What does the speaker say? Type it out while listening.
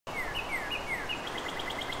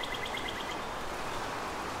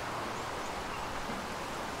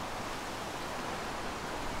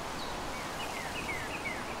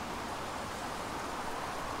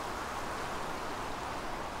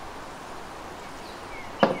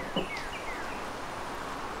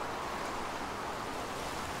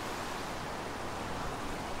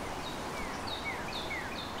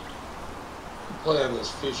Playing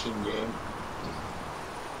this fishing game.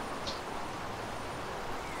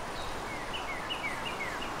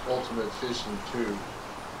 Ultimate Fishing 2.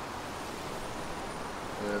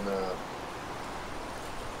 And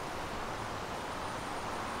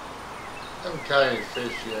haven't caught any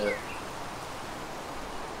fish yet.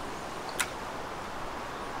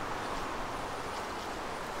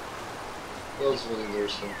 Supposedly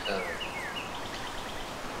there's some kind of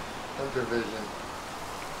hunter vision.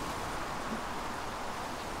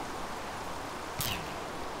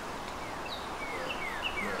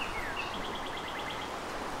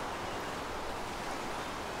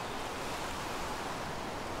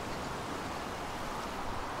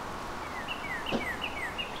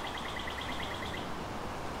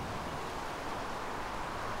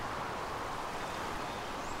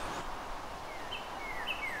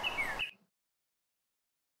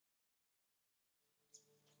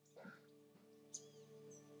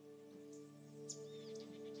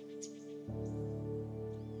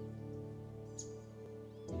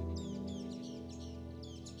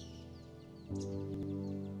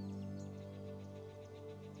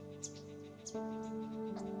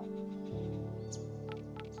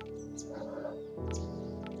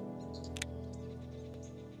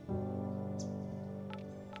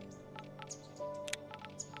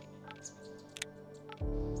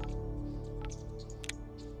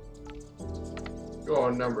 Go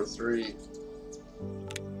on number 3.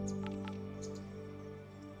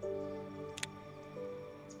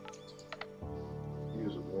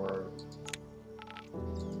 Use a worm.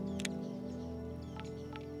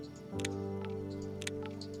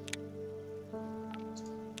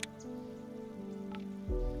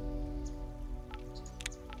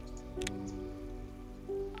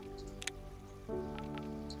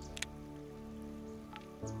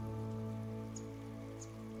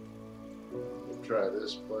 Try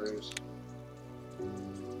this place.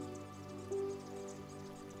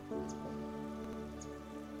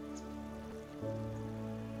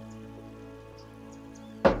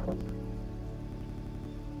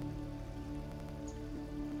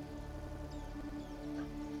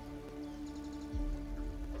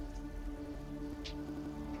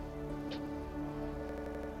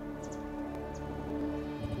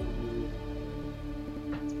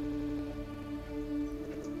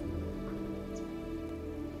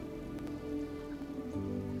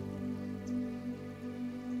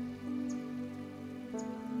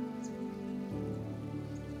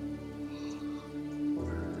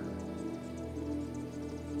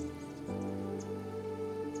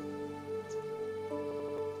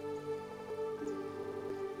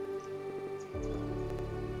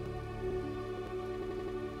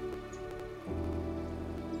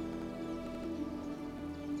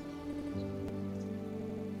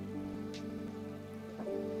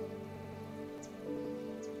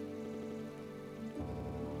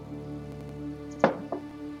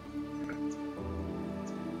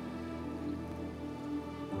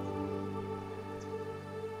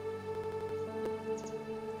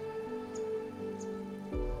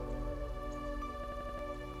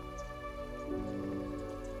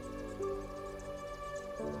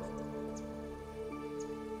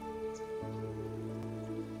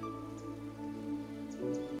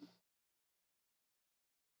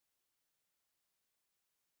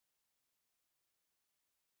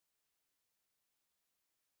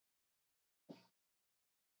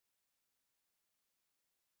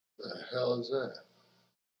 The hell is that?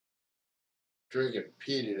 Drinking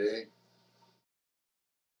pee today.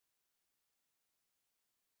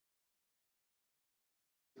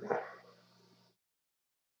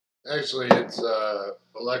 Actually, it's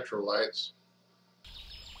electrolytes.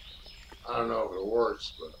 I don't know if it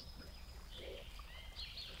works, but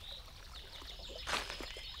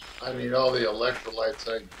I need all the electrolytes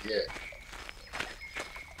I can get.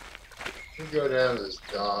 Let me go down to this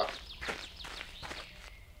dock.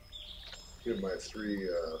 Get my three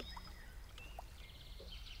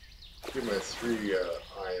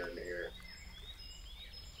iron here.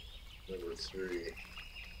 Number 3.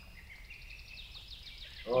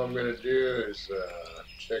 All I'm gonna do is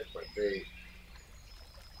check my bait.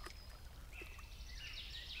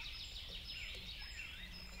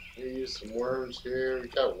 We use some worms here. We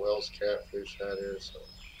got Wells catfish out here, so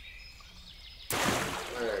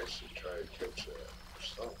I might actually try to catch that or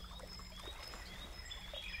something.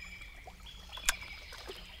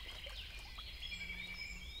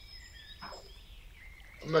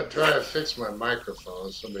 I'm gonna try to fix my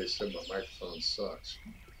microphone. Somebody said my microphone sucks,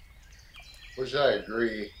 which I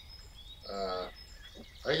agree. I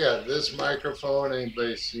got this microphone.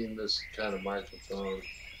 Anybody seen this kind of microphone?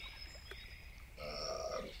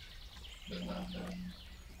 Uh,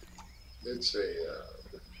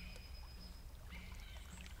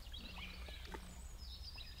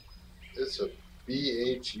 it's a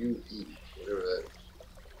BHUE, whatever that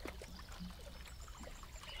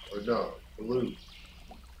is. Or no, Blue.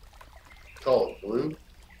 Call it Blue?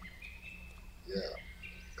 Yeah,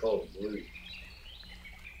 call it Blue.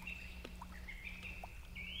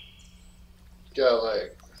 Got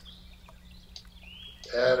like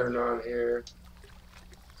pattern on here.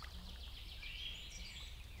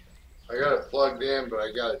 I got it plugged in, but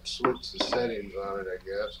I got to switch the settings on it, I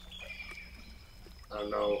guess. I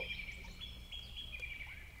don't know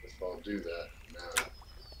if I'll do that now.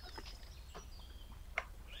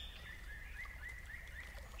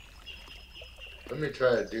 Let me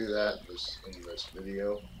try to do that in this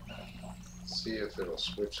video. See if it'll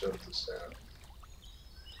switch up the sound.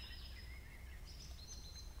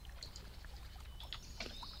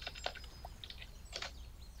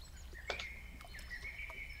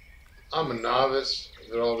 I'm a novice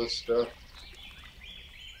at all this stuff.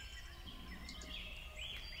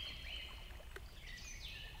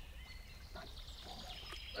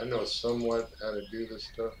 I know somewhat how to do this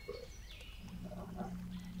stuff, but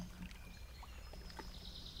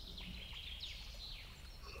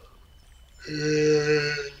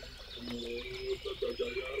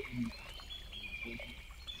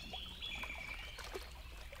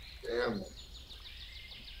damn,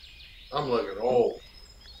 I'm looking old.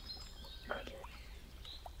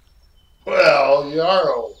 Well, you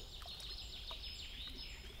are old.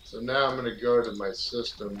 So now I'm going to go to my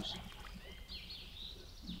systems,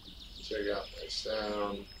 check out my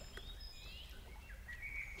sound,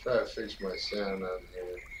 try to fix my sound on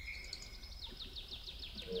here,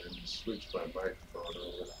 and switch my microphone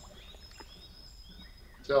over.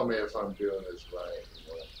 Tell me if I'm doing this right.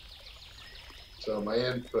 So my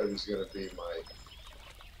input is going to be my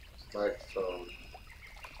microphone,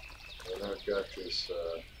 and I've got this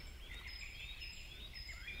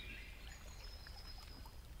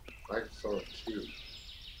microphone 2. Let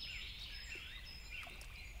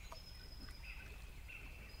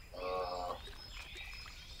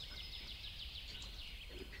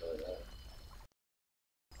me try that.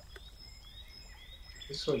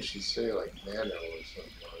 This one should say like nano or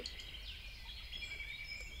something like that.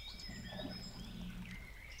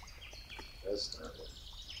 That's not it.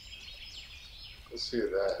 Let's see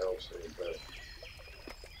if that helps any better.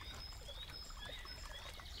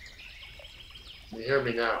 Can you hear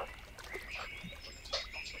me now?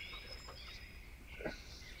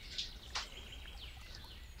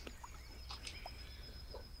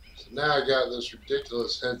 So now I got this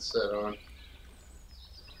ridiculous headset on.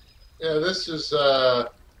 Yeah, this is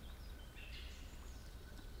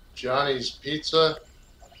Johnny's Pizza.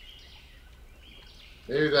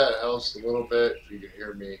 Maybe that helps a little bit if you can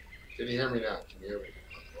hear me. Can you hear me now? Can you hear me?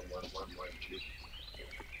 1, 1, 1, 1, 2.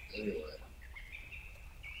 Anyway.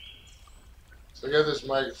 So I got this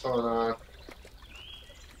microphone on.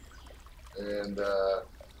 And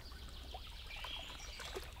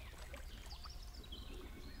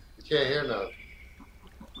you can't hear nothing.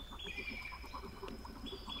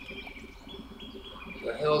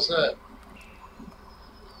 What the hell's that?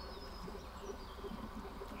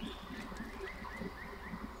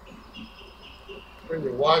 Turn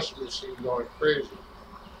your washing machine going crazy.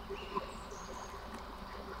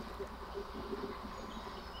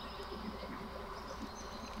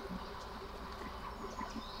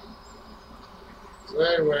 So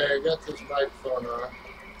anyway, I got this microphone on.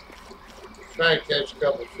 Trying to catch a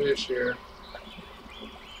couple fish here.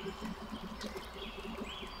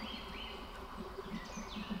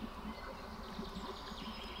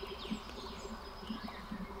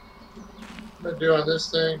 What am I doing on this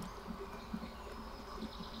thing?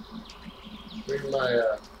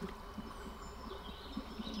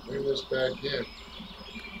 Bring this back in.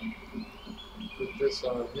 Put this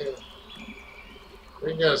on here.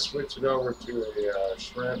 We gotta switch it over to a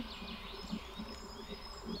shrimp.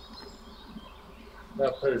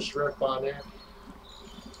 Gotta put a shrimp on there.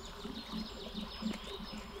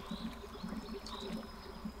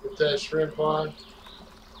 Put that shrimp on.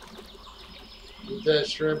 Put that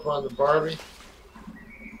shrimp on the Barbie.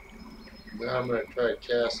 Now I'm gonna try to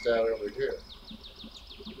cast that over here.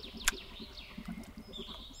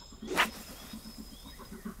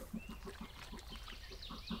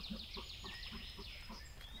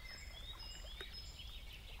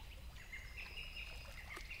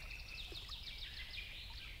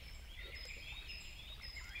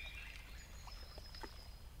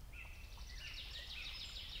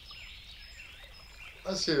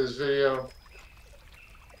 I see this video.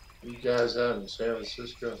 You guys out in San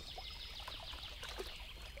Francisco,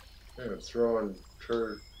 and throwing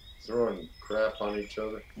crap on each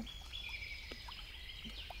other.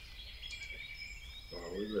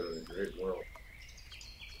 Oh, we live in a great world.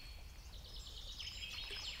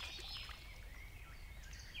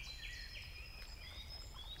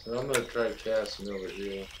 So I'm gonna try casting over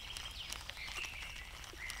here.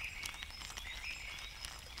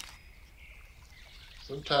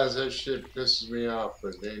 Sometimes that shit pisses me off,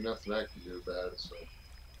 but there ain't nothing I can do about it, so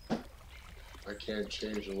I can't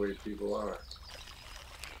change the way people are.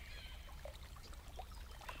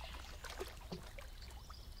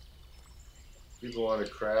 People want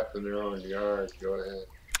to crap in their own yard, go ahead.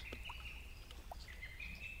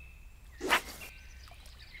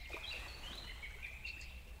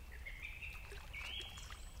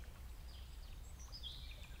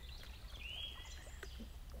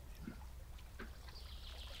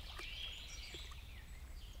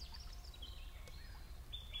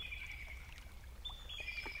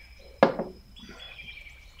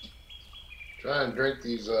 Try and drink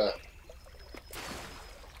these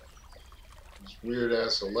weird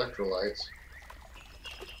ass electrolytes.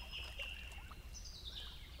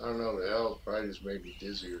 I don't know the hell, probably just made me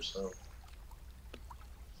dizzy or something.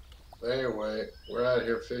 But anyway, we're out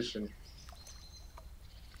here fishing.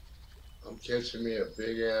 I'm catching me a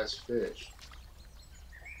big ass fish.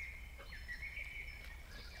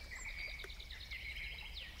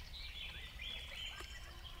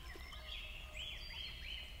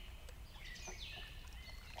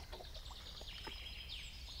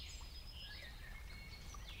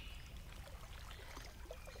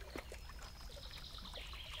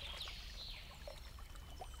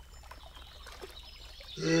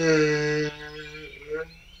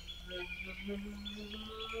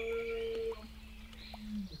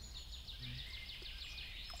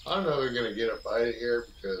 I don't know if we're gonna get a bite here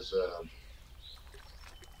because,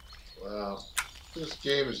 well, this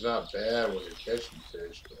game is not bad when you're catching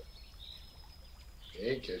fish, but you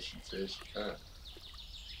ain't catching fish, it's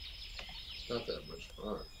not that much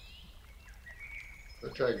fun. I'll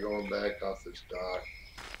try going back off this dock.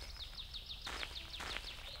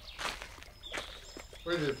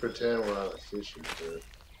 We're just pretend we're on a fishing trip.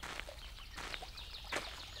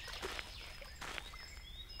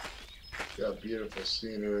 Got beautiful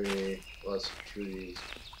scenery, lots of trees.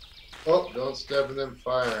 Oh, don't step in them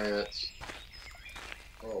fire ants.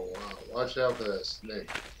 Oh wow, watch out for that snake.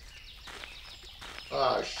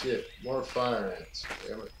 Ah shit, more fire ants.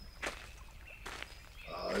 Damn it.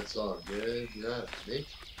 It's all good. Yeah, nature.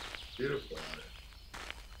 Beautiful out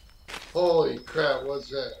there. Holy crap, what's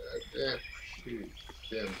that? Damn, shoot,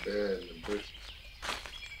 damn bear in the bushes.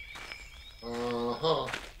 Uh-huh.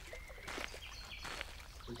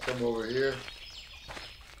 We come over here.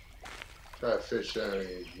 Try to fish out of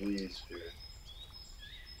these weeds here.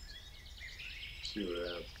 See what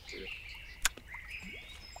happens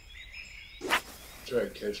here. Try to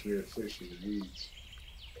catch me a fish in the weeds.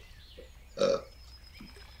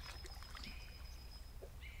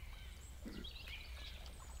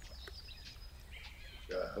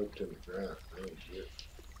 Got hooked in the ground. I don't get it.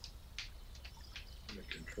 I can't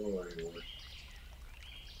control anymore.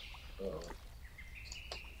 Uh-oh.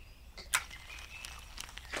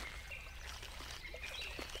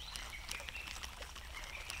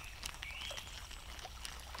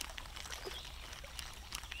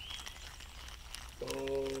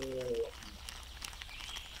 Oh.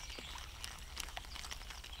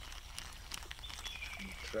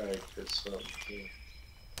 Try to get something here.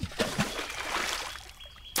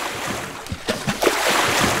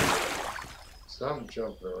 Something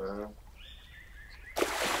jumping around.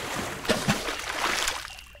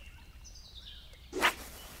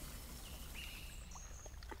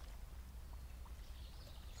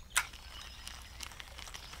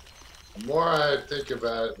 The more I think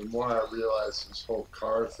about it, the more I realize this whole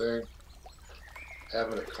car thing,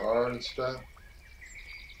 having a car and stuff,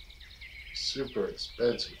 super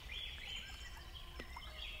expensive.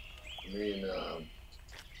 I mean,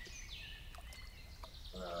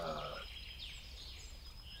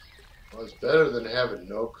 well, it's better than having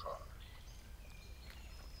no car.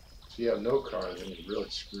 If you have no car, then you're really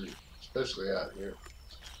screwed, especially out here.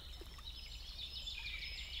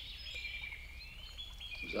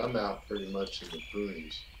 Because I'm out pretty much in the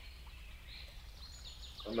boonies.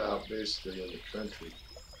 I'm out basically in the country.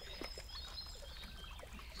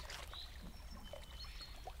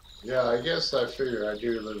 Yeah, I guess I figure I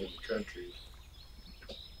do live in the country.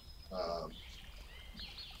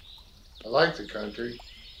 I like the country.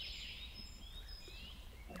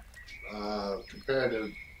 Compared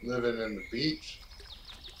to living in the beach,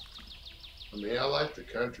 I mean, I like the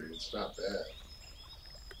country. It's not bad.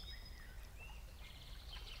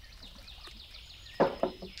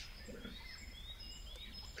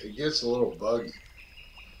 It gets a little buggy.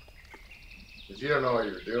 If you don't know what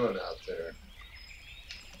you're doing out there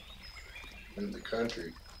in the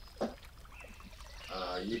country,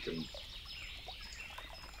 you can.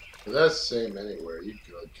 But that's the same anywhere. You can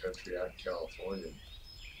go to the country out in California.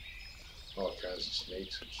 All kinds of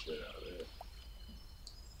snakes and shit out there.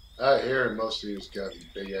 Out here, most of these got these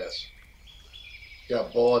big ass.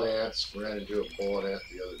 Got bullet ants. Ran into a bullet ant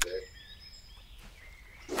the other day.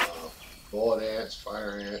 Bullet ants,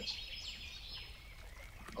 fire ants,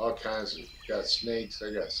 all kinds of. Got snakes.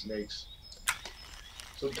 I got snakes.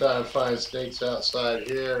 Sometimes I find snakes outside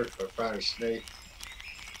here. If I find a snake,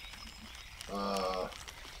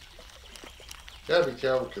 gotta be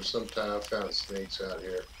careful because sometimes I found snakes out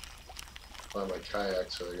here by my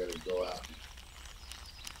kayak, so I gotta go out and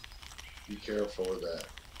be careful with that.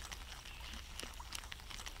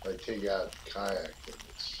 If I take out a kayak, then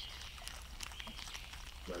it's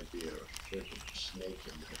might be a freaking snake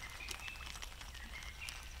in there.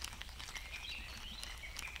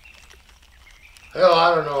 Hell,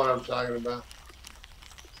 I don't know what I'm talking about.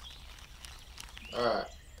 Alright.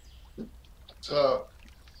 So,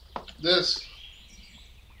 this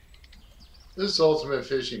is Ultimate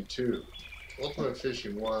Fishing 2. Ultimate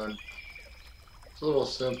Fishing 1, it's a little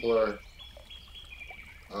simpler,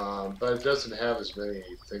 but it doesn't have as many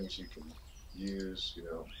things you can use, you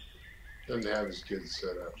know. It doesn't have as good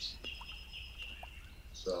setups.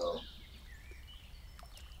 So,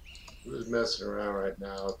 I'm just messing around right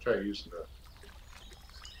now. I'll try using the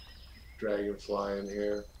Dragonfly in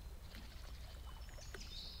here.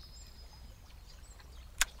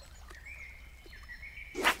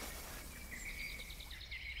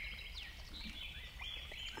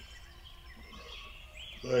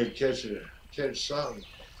 I catch something.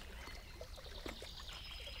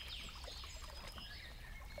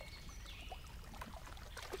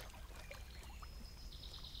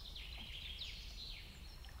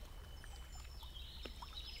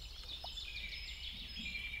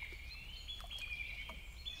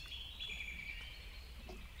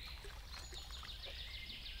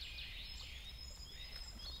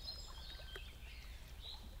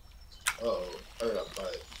 Uh-oh, I got a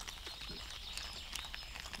bite.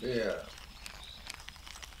 Yeah.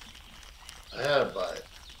 I had a bite.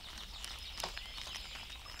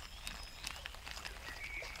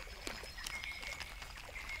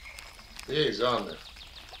 Yeah, he's on there.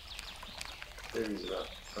 Maybe he's not.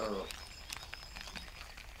 I don't know.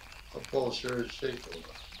 I'll pull sure as shake over.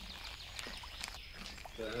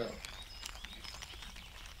 What the hell?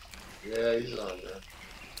 Yeah, he's on there.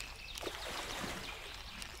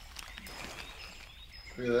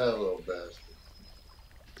 Look at that little bastard.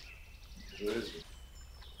 What is he?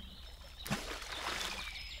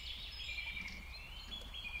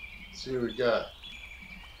 Let's see what we got.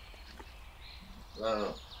 I don't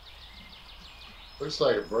know. Looks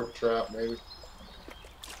like a brook trout, maybe.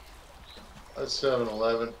 That's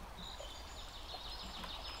 7-Eleven.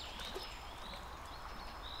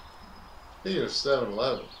 Speaking of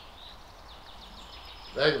 7-Eleven,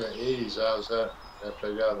 back in the 80s, after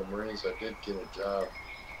I got out of the Marines, I did get a job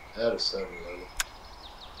at a 7-Eleven.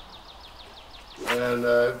 And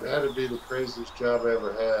it had to be the craziest job I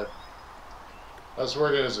ever had. I was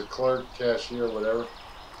working as a clerk, cashier, whatever.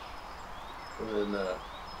 And then,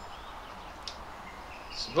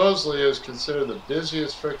 supposedly it was considered the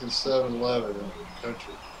busiest freaking 7-Eleven in the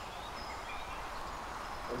country.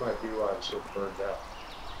 That might be why I'm so burned out.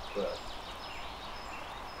 But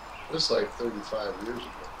this is like 35 years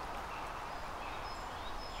ago.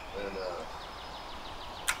 And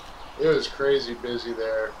it was crazy busy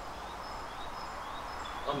there.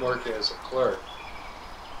 I'm working as a clerk.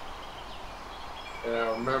 And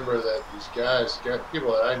I remember that these guys,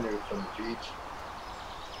 people that I knew from the beach,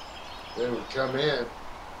 they would come in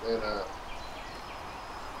and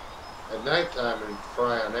at nighttime and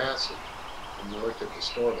fry on acid and look at the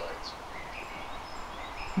store lights.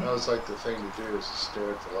 That was like the thing to do, is to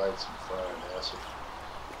stare at the lights and fry on acid.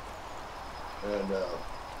 And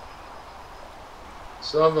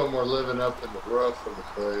some of them were living up in the roof of the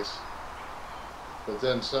place, but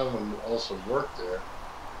then some of them also worked there.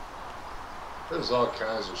 There was all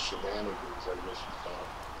kinds of shenanigans, I guess you call it.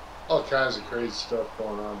 All kinds of crazy stuff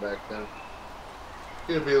going on back then.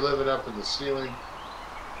 You'd be living up in the ceiling,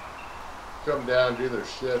 come down, do their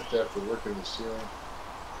shift after working the ceiling.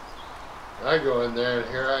 And I go in there, and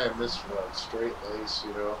here I am, Mr. Straight Lace,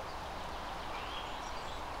 you know,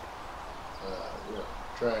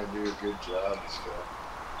 trying to do a good job and stuff.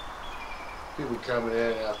 People coming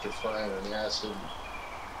in after frying an acid and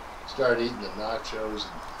start eating the nachos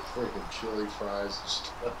and freaking chili fries and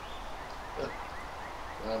stuff.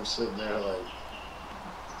 And I'm sitting there like,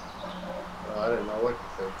 I didn't know what to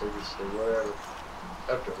think. They just say whatever.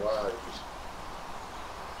 After a while, you just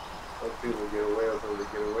let people get away with what they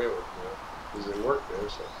get away with, you know, because they work there.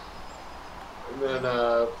 So, and then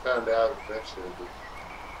found out eventually the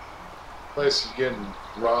place is getting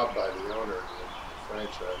robbed by the owner of the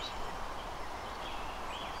franchise.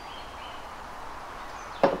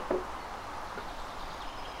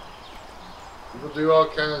 People do all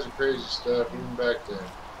kinds of crazy stuff, even back then.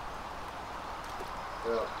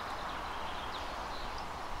 Yeah.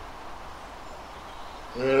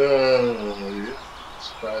 Yeah.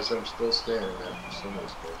 Surprised I'm still standing after so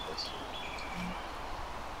much business.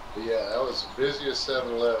 But yeah, that was the busiest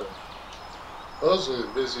 7-Eleven. Those were the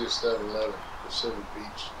busiest 7-Eleven, Pacific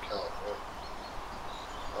Beach, California.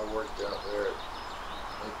 I worked out there in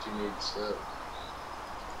 1987.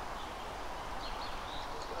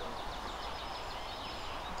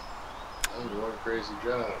 That was one crazy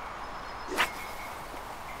job.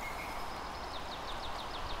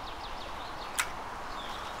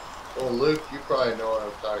 Well, Luke, you probably know what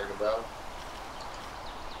I'm talking about.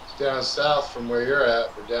 It's down south from where you're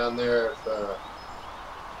at, but down there at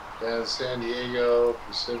down in San Diego,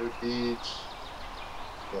 Pacific Beach,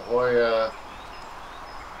 La Jolla,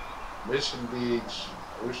 Mission Beach,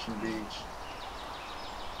 Ocean Beach.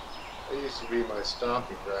 That used to be my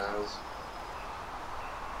stomping grounds.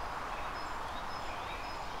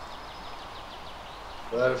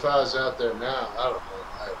 But if I was out there now, I don't know.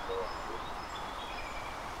 I have no idea.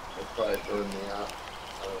 They'd probably burn me out.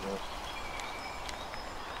 I don't know.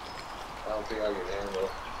 I don't think I could handle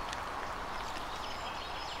it.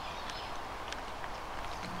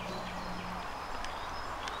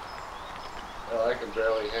 Well, I can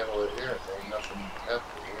barely handle it here. There ain't nothing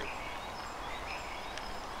happening here.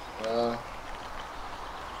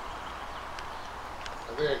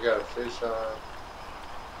 I think I got a fish on.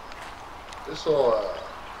 This will,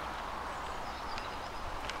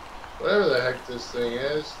 whatever the heck this thing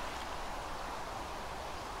is,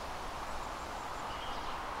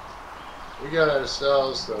 we got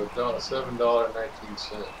ourselves the $7.19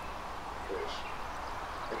 fish.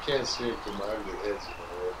 I can't see it because my ugly head's in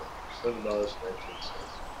the way, but $7.19.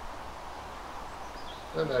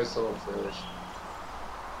 A nice little fish.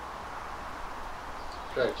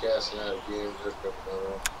 Try casting out again, hook up another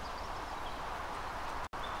one.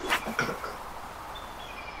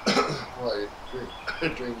 Well, I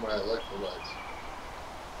drink my electrolytes.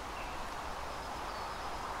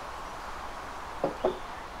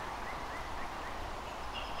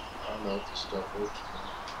 I don't know if this stuff works or not.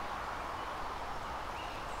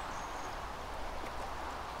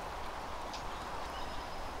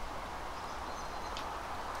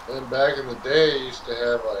 Then back in the day, I used to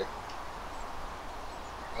have like,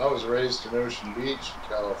 I was raised in Ocean Beach,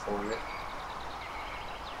 California.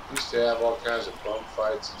 Used to have all kinds of bum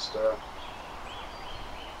fights and stuff.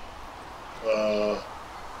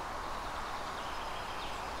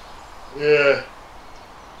 Yeah.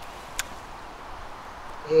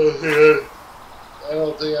 I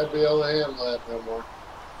don't think I'd be able to handle that no more.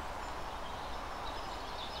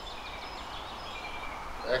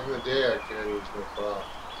 Back in the day, I could. It was no problem.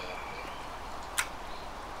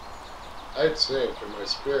 I'd say it, because my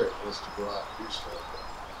spirit wants to go out and do stuff.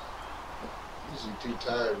 I'm usually too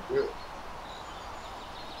tired to do it.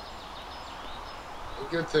 The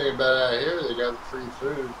good thing about out here, they got free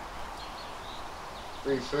food.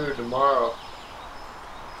 Free food tomorrow.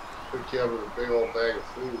 Hook you up with a big old bag of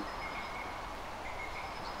food.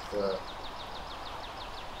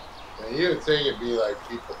 And you would think it'd be like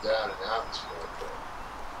people down and out and stuff, but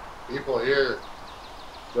people here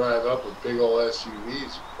drive up with big old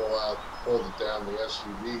SUVs and pull it down the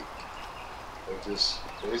SUV. They just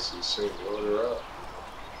basically say load her up.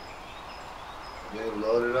 And then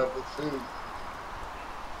load it up with food.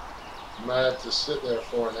 You might have to sit there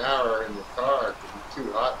for an hour in the car because it's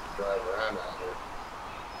too hot to drive around out here.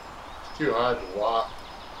 It's too hot to walk.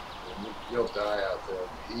 And you'll die out there in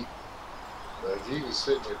the heat. But if you can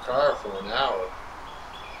sit in your car for an hour,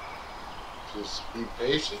 just be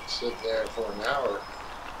patient, sit there for an hour,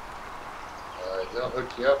 they'll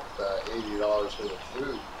hook you up with about $80 worth of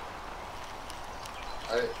food.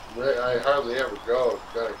 I hardly ever go.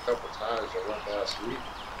 I've done it a couple times. I went last week.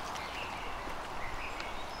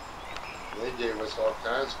 They gave us all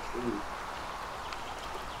kinds of food.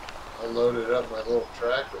 I loaded up my little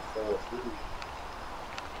tractor full of food.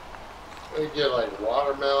 We get like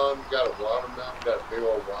watermelon. Got a watermelon. Got a big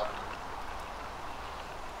old watermelon.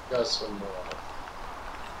 Got some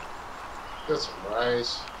Got some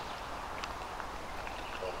rice,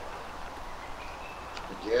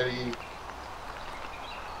 spaghetti. We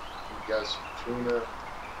got some tuna,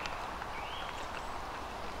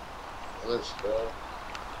 other stuff.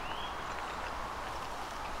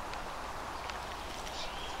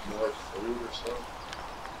 Some more food or something.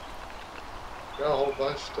 Got a whole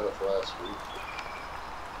bunch of stuff last week.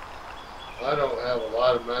 I don't have a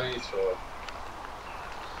lot of money, so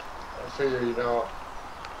I figure, you know,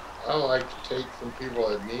 I don't like to take from people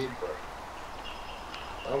that need, but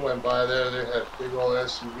I went by there, they had big old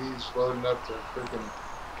SUVs loading up their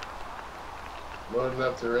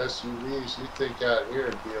SUVs. You'd think out here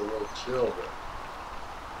it'd be a little chill, but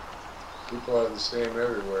people are the same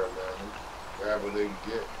everywhere, man. They grab what they can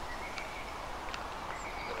get.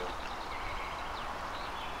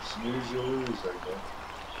 Snooze, you lose, I guess.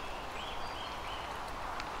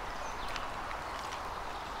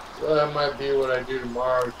 So that might be what I do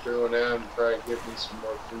tomorrow, go down and try and get me some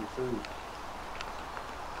more free food.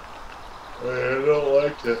 I don't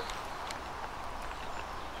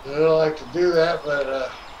like to do that,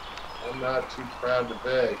 but I'm not too proud to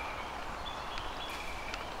beg.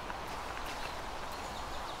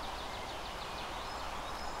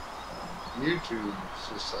 YouTube, it's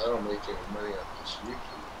just, I don't make any money on this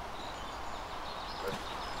YouTube. I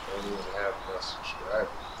don't even have enough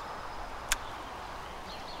subscribers.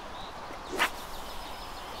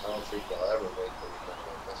 I don't think I'll ever make any money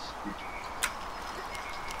on this YouTube.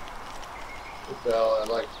 What the hell I'd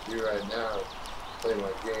like to do right now is play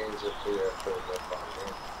my games. I figure I put it up on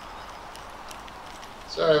here.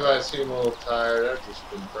 Sorry if I seem a little tired. I've just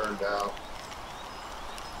been burned out.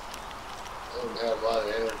 I haven't had a lot of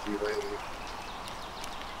energy lately.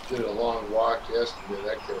 Did a long walk yesterday.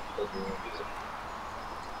 That could have put me into it.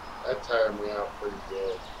 That tired me out pretty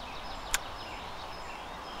good.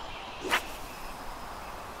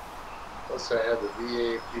 Plus I had the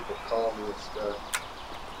VA people call me and stuff.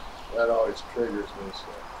 That always triggers me, so.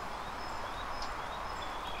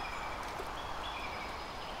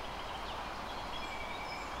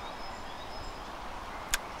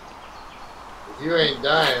 If you ain't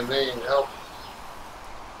dying, they ain't helping.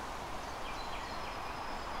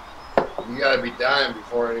 You gotta be dying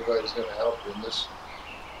before anybody's gonna help you in this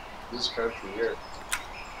country here.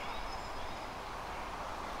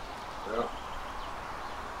 Yeah.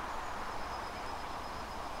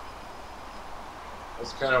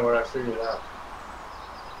 That's kind of what I figured out.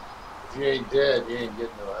 If you ain't dead, you ain't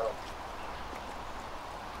getting no help.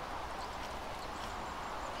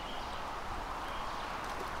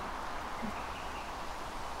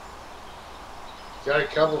 Got a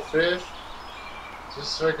couple fish?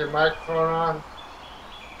 Just stick your microphone on.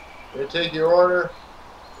 They take your order.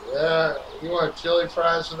 Yeah, you want chili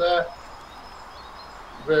fries with that?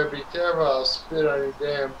 You better be careful, I'll spit on your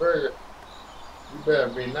damn burger. You better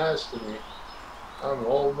be nice to me. I'm an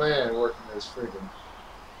old man working this freaking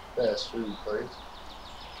fast food place.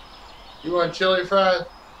 You want chili fries?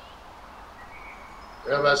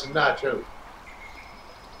 How about some nacho?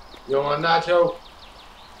 You don't want nacho?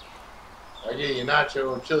 I'll give you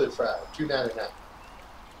nacho and chili fries, $2.99.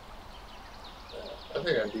 I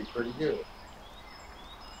think I'd be pretty good.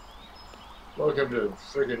 Welcome to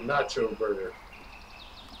friggin' Nacho Burger.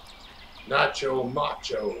 Nacho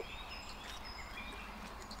Macho.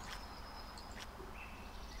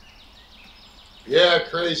 Yeah,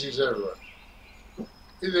 crazies everywhere.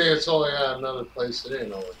 You think it's only at another place? It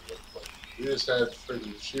ain't only one place. You just had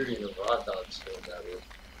friggin' shooting of a hot dog stand out here.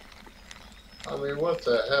 I mean, what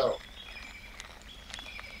the hell?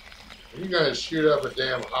 You're gonna shoot up a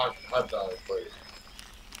damn hot dog place.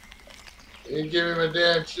 You ain't give him a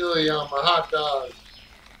damn chili on my hot dog.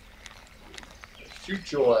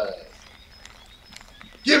 Shoot your ass.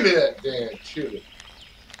 Give me that damn chili.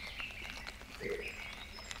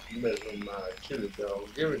 You mess with my chili dog.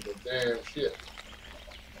 Give me the damn shit.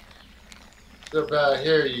 Except out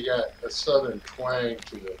here you got a southern twang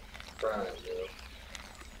to the crime, you know.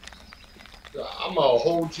 So I'm gonna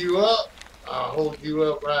hold you up. I'll hold you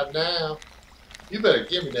up right now. You better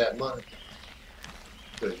give me that money.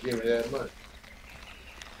 You better give me that money.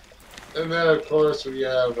 And then, of course, we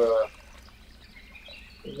have a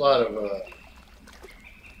lot of,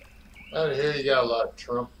 out here you got a lot of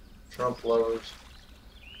Trump lovers.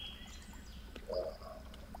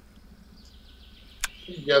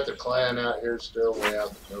 You got the Klan out here still way out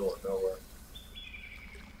in the middle of nowhere.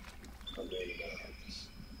 I mean,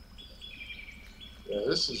 yeah,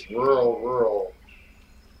 this is rural.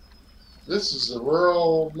 This is the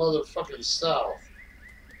rural motherfucking South.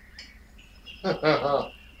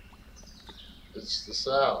 It's the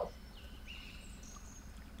South.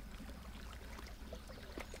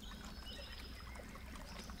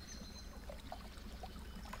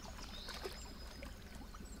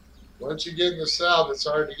 Once you get in the South, it's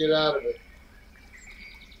hard to get out of it.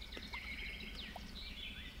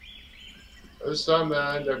 There's some that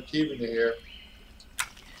I end up keeping you here.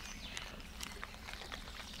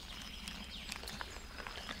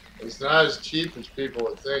 It's not as cheap as people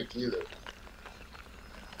would think either.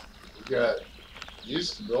 You got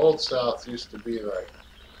the old South used to be like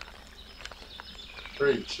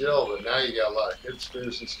pretty chill, but now you got a lot of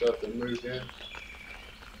hipsters and stuff that moved in.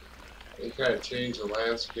 They kind of changed the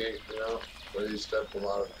landscape, you know, raised up a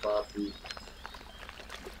lot of property.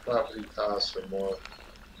 Property costs are more.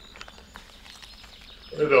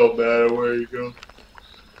 It don't matter where you go.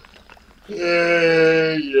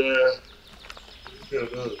 Yeah.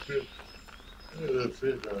 Got another fish. Another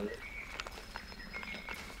fish on it.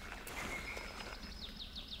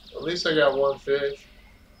 At least I got one fish.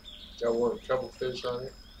 Got a couple fish on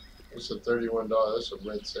it. It's a $31. That's a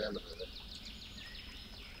red salmon in it.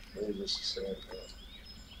 Maybe just a salmon.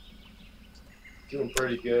 Doing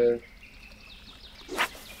pretty good.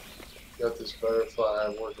 Got this butterfly.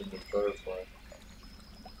 I'm working with butterfly.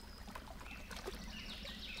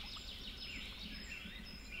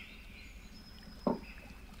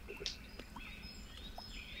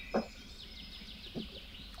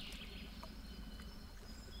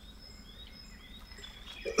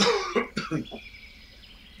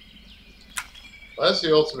 Well, that's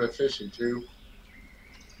the ultimate fishing too.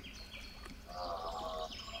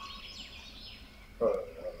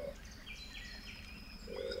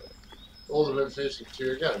 Ultimate fishing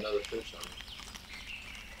too. I got another fish on it.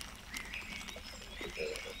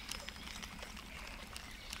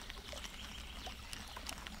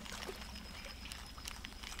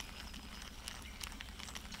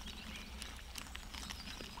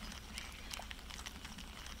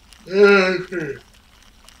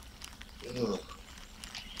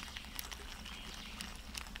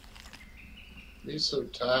 He's so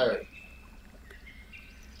tired.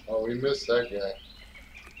 Oh, we missed that guy.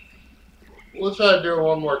 We'll try to do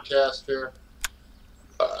one more cast here.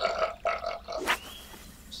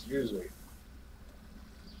 Excuse me.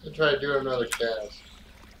 We'll try to do another cast.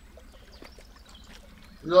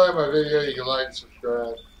 If you like my video, you can like and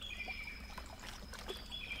subscribe.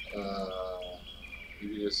 You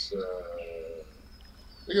can just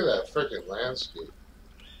look at that freaking landscape.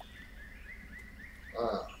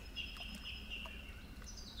 Wow.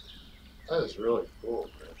 That is really cool,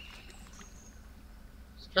 man.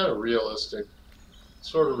 It's kind of realistic.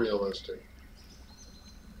 Sort of realistic.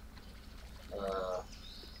 I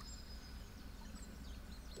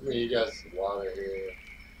mean, you got some water here.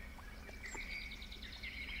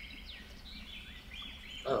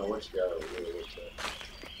 I don't know what you got over here. What's that?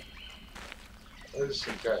 There's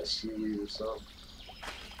some kind of seaweed or something.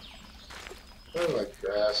 Kind of like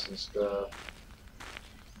grass and stuff.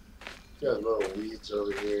 You got little weeds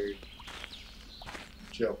over here.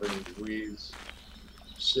 Jumping into weeds.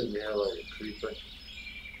 Sitting here like a creeper.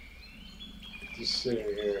 Just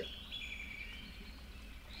sitting here.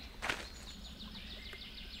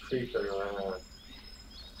 Creeping around.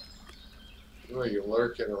 You know, you're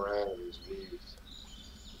lurking around in these weeds.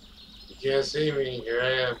 You can't see me. Here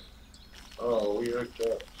I am. Oh, we hooked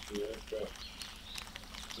up. We hooked up.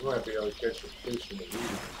 You might be able to catch a fish in the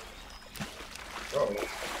weeds. Uh-oh.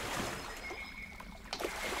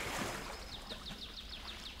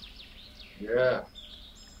 Yeah.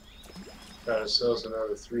 Got ourselves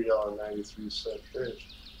another $3.93 fish.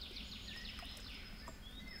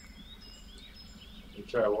 We'll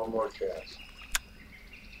try one more cast.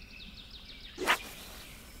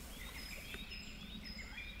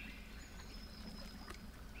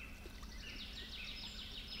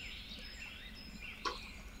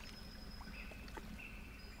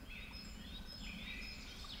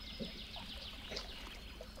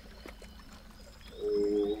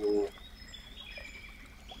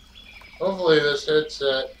 Hopefully this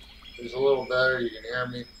headset is a little better. You can hear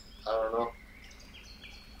me. I don't know.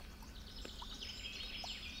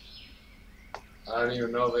 I don't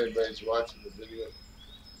even know if anybody's watching the video.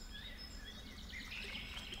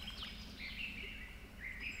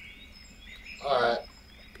 Alright.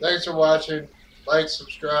 Thanks for watching. Like,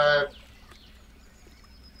 subscribe.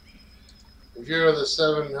 If you're the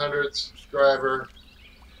 700th subscriber,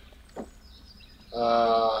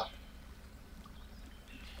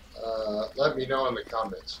 let me know in the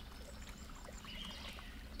comments.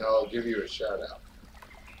 I'll give you a shout out.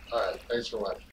 Alright, thanks for watching.